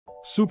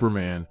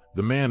Superman,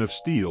 the Man of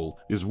Steel,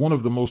 is one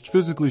of the most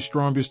physically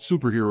strongest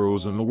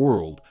superheroes in the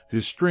world.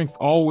 His strength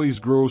always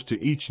grows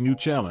to each new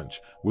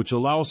challenge, which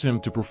allows him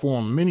to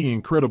perform many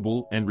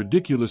incredible and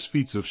ridiculous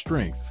feats of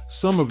strength.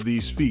 Some of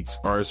these feats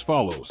are as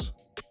follows.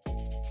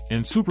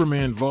 In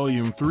Superman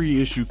Volume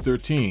 3 Issue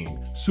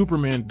 13,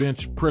 Superman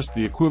bench pressed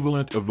the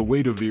equivalent of the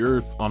weight of the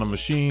Earth on a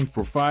machine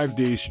for 5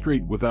 days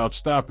straight without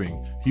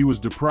stopping. He was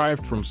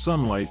deprived from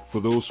sunlight for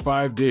those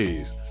 5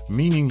 days,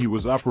 meaning he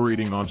was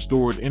operating on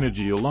stored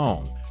energy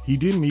alone. He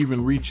didn't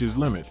even reach his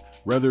limit,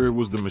 rather it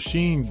was the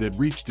machine that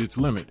reached its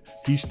limit.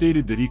 He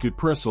stated that he could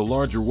press a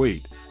larger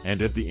weight,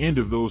 and at the end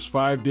of those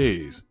 5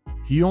 days,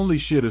 he only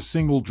shed a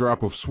single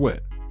drop of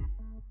sweat.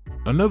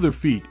 Another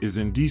feat is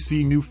in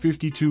DC New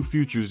 52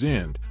 Future's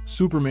End.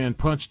 Superman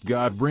punched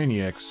God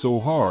Brainiac so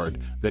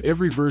hard that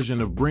every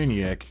version of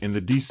Brainiac in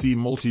the DC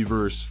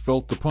multiverse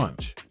felt the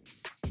punch.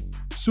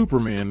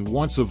 Superman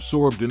once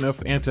absorbed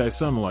enough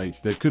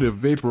anti-sunlight that could have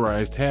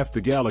vaporized half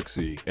the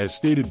galaxy. As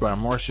stated by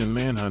Martian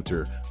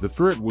Manhunter, the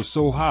threat was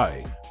so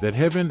high that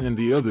Heaven and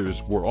the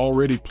others were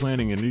already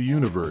planning a new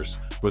universe,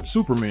 but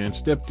Superman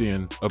stepped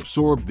in,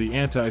 absorbed the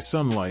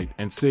anti-sunlight,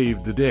 and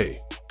saved the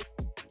day.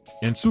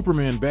 In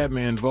Superman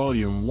Batman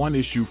Volume 1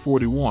 Issue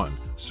 41,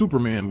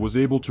 Superman was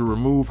able to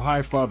remove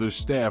Highfather's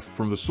staff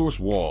from the source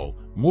wall.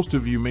 Most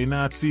of you may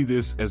not see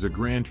this as a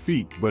grand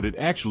feat, but it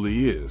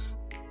actually is.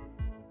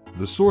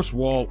 The source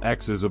wall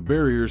acts as a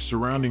barrier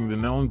surrounding the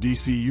known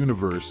DC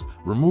universe.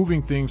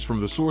 Removing things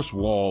from the source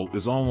wall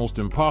is almost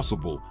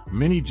impossible.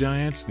 Many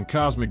giants and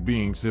cosmic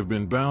beings have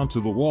been bound to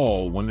the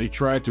wall when they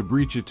tried to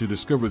breach it to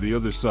discover the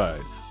other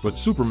side. But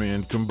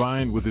Superman,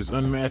 combined with his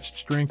unmatched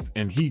strength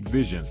and heat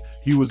vision,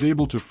 he was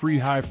able to free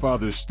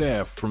Highfather's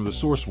staff from the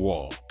source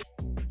wall.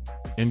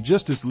 In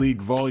Justice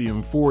League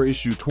Volume 4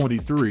 Issue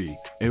 23,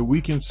 a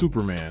weakened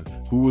Superman,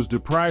 who was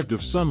deprived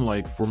of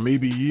sunlight for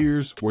maybe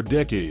years or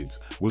decades,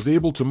 was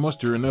able to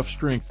muster enough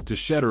strength to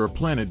shatter a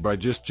planet by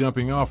just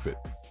jumping off it.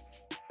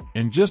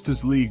 In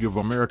Justice League of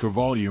America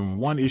Volume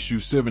 1 Issue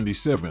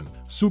 77,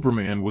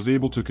 Superman was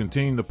able to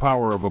contain the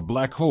power of a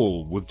black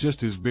hole with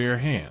just his bare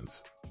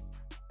hands.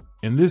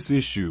 In this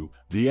issue,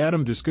 the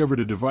Atom discovered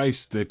a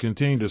device that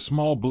contained a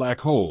small black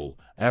hole.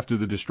 After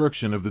the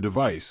destruction of the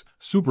device,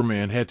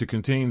 Superman had to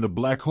contain the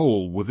black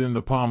hole within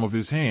the palm of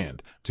his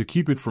hand to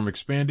keep it from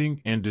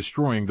expanding and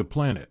destroying the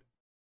planet.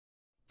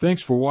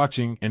 Thanks for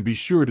watching, and be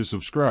sure to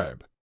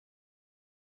subscribe.